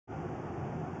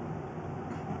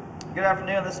Good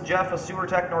afternoon, this is Jeff with Sewer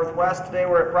Tech Northwest. Today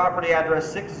we're at property address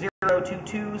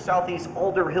 6022 Southeast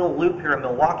Alder Hill Loop here in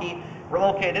Milwaukee. We're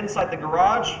located inside the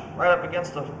garage, right up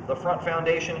against the front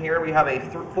foundation here. We have a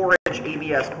 4-inch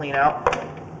ABS cleanout.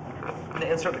 I'm going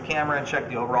to insert the camera and check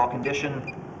the overall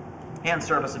condition and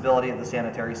serviceability of the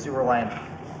sanitary sewer line.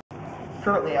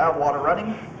 Currently I have water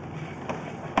running.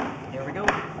 Here we go.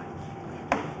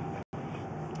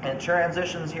 And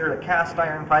transitions here to cast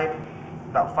iron pipe,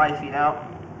 about 5 feet out.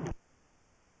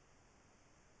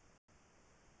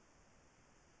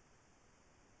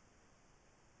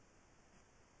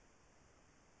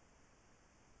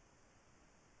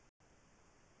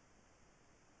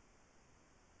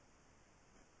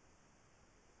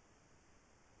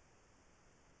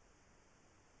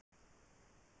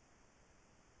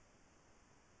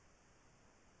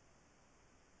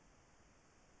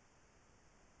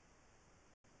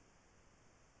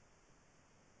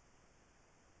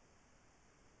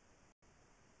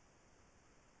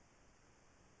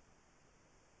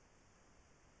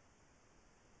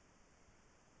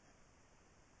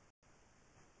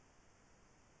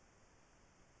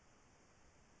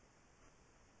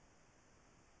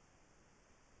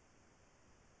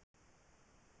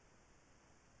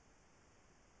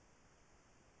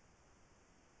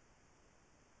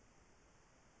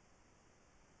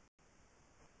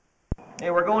 Hey,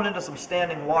 we're going into some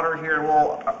standing water here.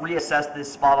 We'll reassess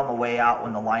this spot on the way out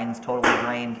when the line's totally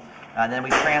drained. And then we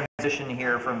transition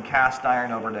here from cast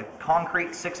iron over to concrete,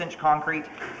 6-inch concrete.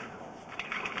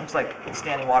 Looks like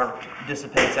standing water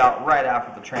dissipates out right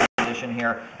after the transition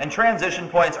here. And transition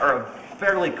points are a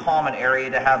fairly common area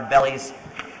to have bellies.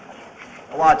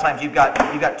 A lot of times you've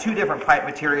got two different pipe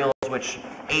materials which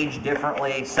age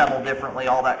differently, settle differently,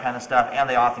 all that kind of stuff, and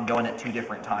they often go in at 2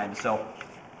 different times. So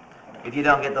if you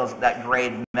don't get that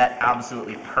grade met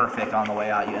absolutely perfect on the way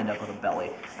out, you end up with a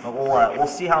belly. But we'll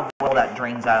see how well that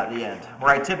drains out at the end. Where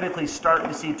I typically start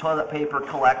to see toilet paper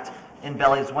collect in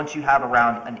bellies once you have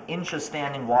around 1 inch of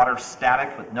standing water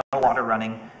static with no water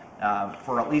running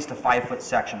for at least a 5-foot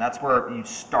section. That's where you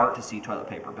start to see toilet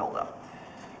paper build up.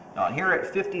 Now here at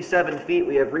 57 feet,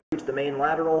 we have reached the main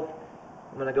lateral.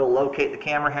 I'm going to go locate the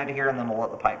camera head here, and then we'll let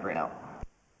the pipe drain out.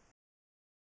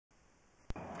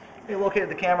 We located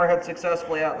the camera head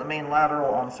successfully out in the main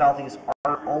lateral on Southeast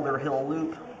Alder Hill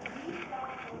Loop.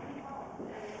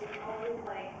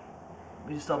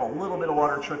 We just have a little bit of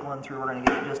water trickling through. We're going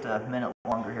to give it just a minute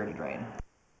longer here to drain.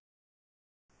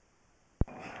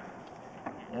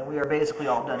 And we are basically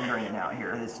all done draining out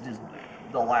here. This is just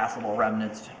the last little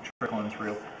remnants trickling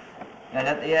through. And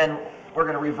at the end, we're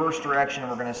going to reverse direction.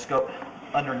 We're going to scope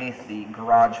underneath the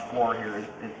garage floor here,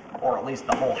 or at least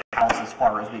the whole house as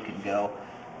far as we can go.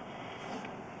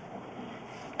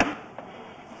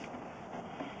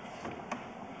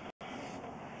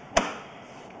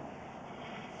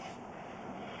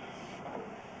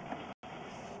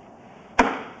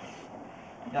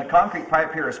 Now, concrete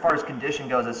pipe here, as far as condition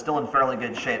goes, is still in fairly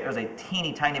good shape. There's a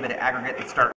teeny tiny bit of aggregate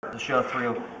that's starting to show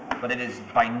through, but it is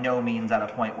by no means at a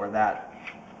point where that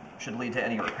should lead to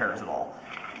any repairs at all.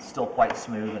 It's still quite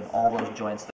smooth, and all those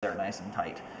joints there are nice and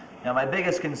tight. Now, my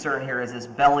biggest concern here is this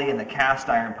belly and the cast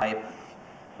iron pipe.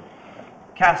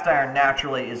 Cast iron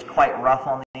naturally is quite rough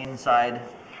on the inside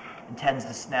and tends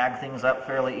to snag things up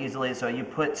fairly easily, so you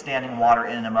put standing water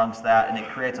in amongst that, and it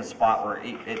creates a spot where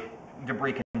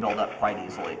debris can build up quite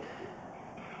easily.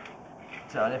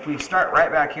 So if we start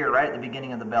right back here, right at the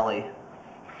beginning of the belly,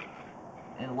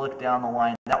 and look down the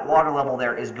line, that water level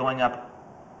there is going up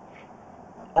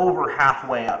over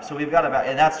halfway up. So we've got about,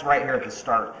 and that's right here at the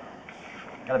start,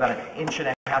 got about 1.5 inches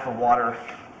of water.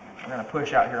 We're going to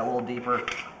push out here a little deeper.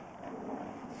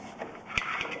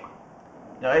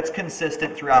 Now it's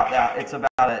consistent throughout that. It's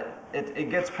about it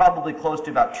gets probably close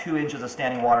to about 2 inches of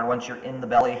standing water once you're in the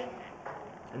belly,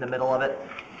 in the middle of it.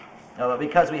 But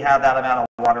because we have that amount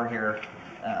of water here,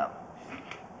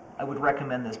 I would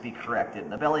recommend this be corrected.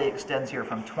 The belly extends here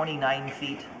from 29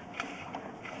 feet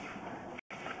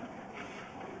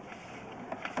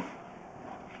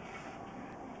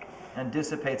and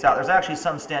dissipates out. There's actually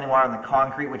some standing water in the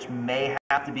concrete which may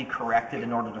have to be corrected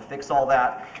in order to fix all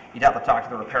that. You'd have to talk to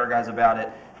the repair guys about it,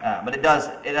 but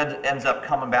it ends up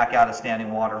coming back out of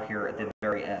standing water here at the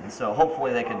very end. So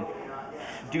hopefully they can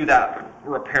do that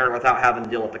repair without having to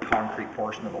deal with the concrete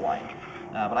portion of the line.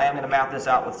 But I am going to map this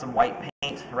out with some white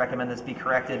paint. I recommend this be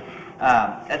corrected.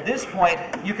 At this point,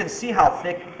 you can see how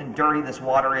thick and dirty this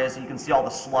water is. You can see all the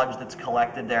sludge that's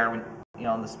collected there. When,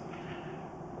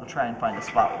 we'll try and find a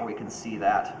spot where we can see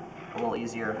that a little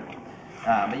easier.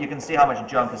 But you can see how much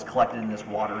junk is collected in this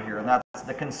water here, and that's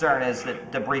the concern, is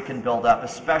that debris can build up,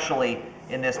 especially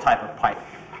in this type of pipe.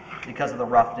 because of the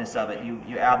roughness of it.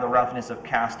 You add the roughness of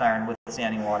cast iron with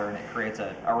standing water, and it creates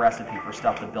a recipe for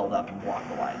stuff to build up and block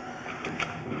the line.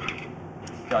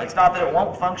 So it's not that it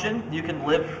won't function. You can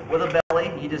live with a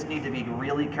belly. You just need to be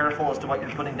really careful as to what you're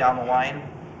putting down the line.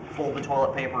 Folded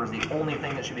toilet paper is the only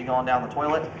thing that should be going down the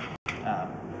toilet.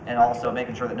 And also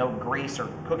making sure that no grease or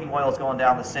cooking oil is going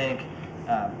down the sink.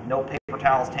 No paper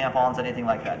towels, tampons, anything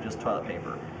like that, just toilet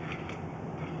paper.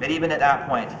 But even at that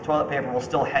point, toilet paper will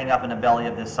still hang up in a belly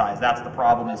of this size. That's the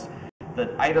problem, is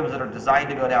the items that are designed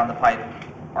to go down the pipe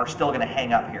are still going to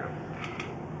hang up here,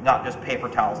 not just paper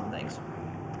towels and things.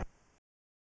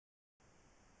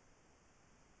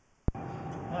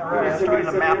 Alright, I'm starting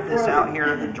to map this out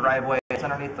here, the driveway. It's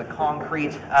underneath the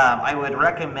concrete. I would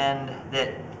recommend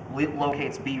that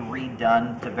locates be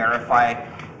redone to verify.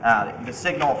 The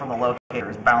signal from the locator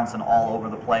is bouncing all over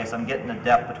the place. I'm getting a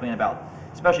depth between about,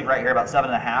 especially right here, about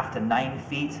 7.5 to 9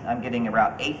 feet. I'm getting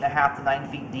about 8.5 to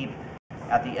 9 feet deep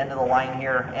at the end of the line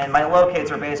here. And my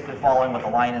locates are basically following what the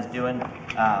line is doing.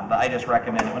 But I just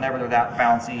recommend it. Whenever they're that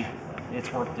bouncy,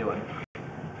 it's worth doing.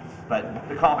 But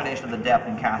the combination of the depth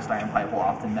and cast iron pipe will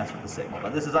often mess with the signal.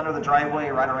 But this is under the driveway,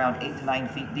 right around 8 to 9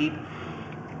 feet deep.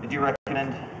 I do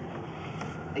recommend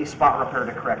a spot repair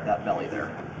to correct that belly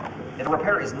there. If the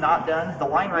repair is not done, the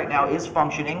line right now is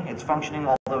functioning. It's functioning,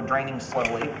 although draining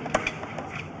slowly.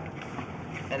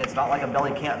 And it's not like a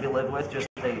belly can't be lived with, just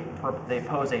they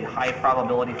pose a high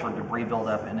probability for debris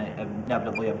buildup and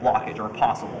inevitably a blockage, or a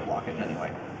possible blockage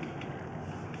anyway.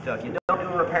 So if you don't do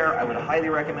a repair, I would highly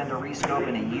recommend a rescope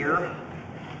in a year.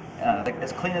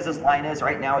 As clean as this line is,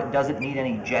 right now it doesn't need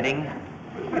any jetting.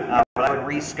 But I would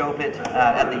rescope it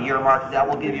at the year mark. That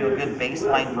will give you a good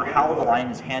baseline for how the line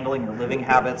is handling your living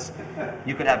habits.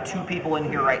 You could have 2 people in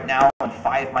here right now and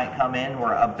 5 might come in,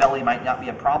 where a belly might not be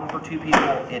a problem for 2 people.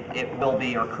 It will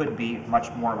be, or could be,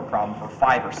 much more of a problem for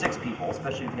 5 or 6 people,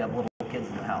 especially if you have little kids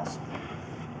in the house.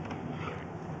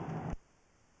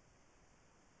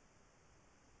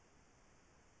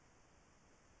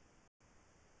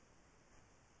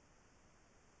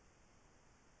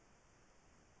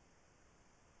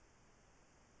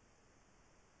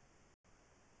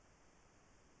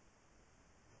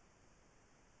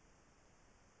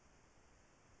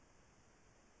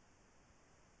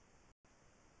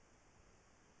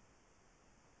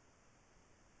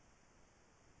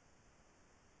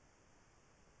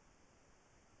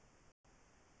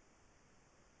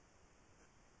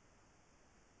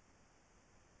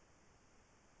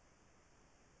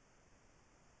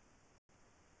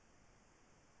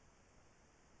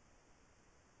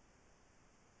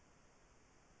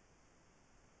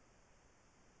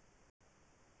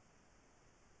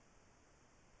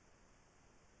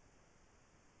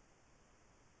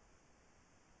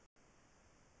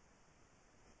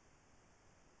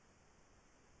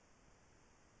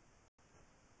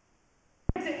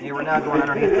 You are now going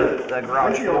underneath the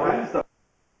garage floor.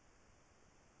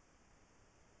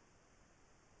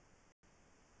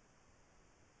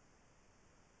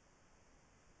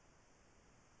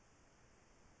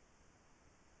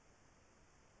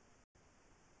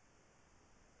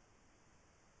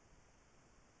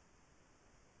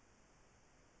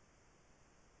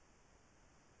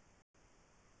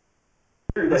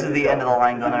 This is the end of the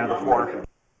line going under the floor.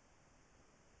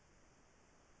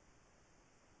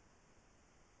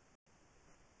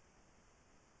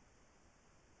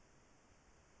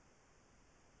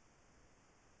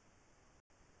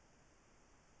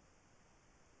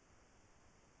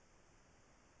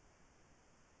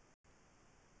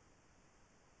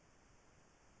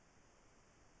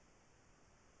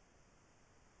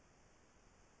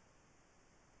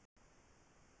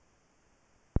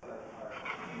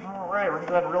 Alright, we're going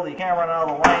to go ahead and reel the camera out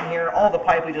of the line here. All the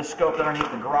pipe we just scoped underneath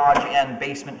the garage and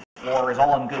basement floor is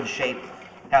all in good shape,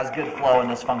 has good flow,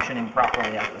 and is functioning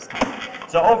properly at this time.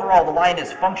 So overall, the line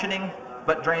is functioning,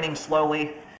 but draining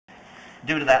slowly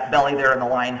due to that belly there in the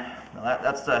line.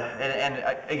 And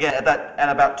again, at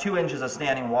about 2 inches of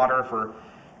standing water for,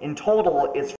 in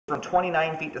total, it's from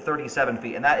 29 feet to 37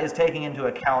 feet, and that is taking into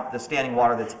account the standing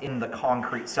water that's in the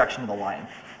concrete section of the line.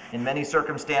 In many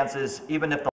circumstances,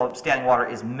 even if the standing water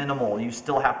is minimal, you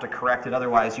still have to correct it,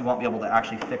 otherwise you won't be able to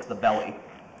actually fix the belly.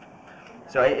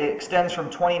 So it extends from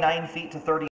 29 feet to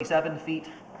 37 feet.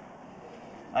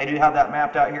 I do have that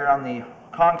mapped out here on the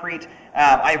concrete.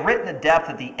 I've written the depth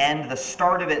at the end. The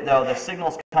start of it, though, the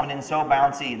signal's coming in so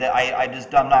bouncy that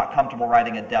I'm not comfortable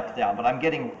writing a depth down, but I'm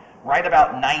getting right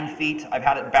about 9 feet. I've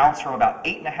had it bounce from about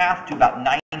 8.5 to about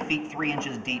 9 feet 3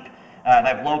 inches deep. And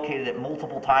I've located it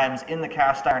multiple times in the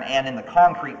cast iron and in the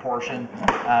concrete portion,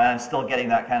 and I'm still getting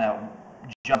that kind of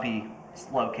jumpy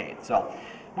locate. So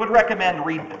would recommend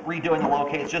redoing the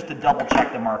locates just to double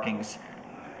check the markings.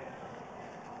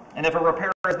 And if a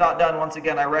repair is not done, once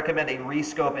again, I recommend a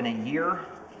rescope in a year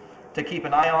to keep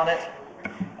an eye on it.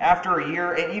 After a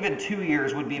year, and even 2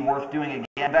 years would be worth doing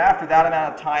again. But after that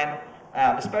amount of time,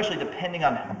 especially depending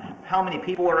on how many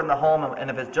people are in the home and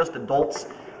if it's just adults,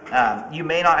 you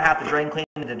may not have to drain clean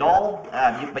it at all,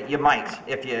 but you might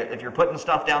if you're putting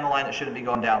stuff down the line that shouldn't be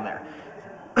going down there.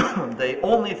 The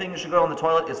only thing that should go in the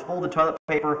toilet is folded toilet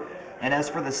paper. And as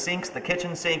for the sinks, the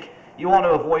kitchen sink, you want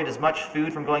to avoid as much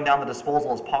food from going down the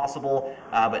disposal as possible,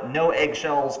 but no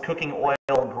eggshells, cooking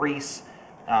oil, grease,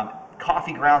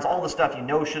 coffee grounds, all the stuff you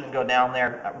know shouldn't go down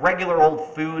there. Regular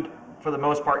old food, for the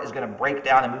most part, is going to break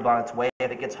down and move on its way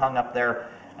if it gets hung up there.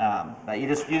 You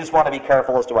just want to be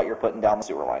careful as to what you're putting down the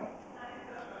sewer line.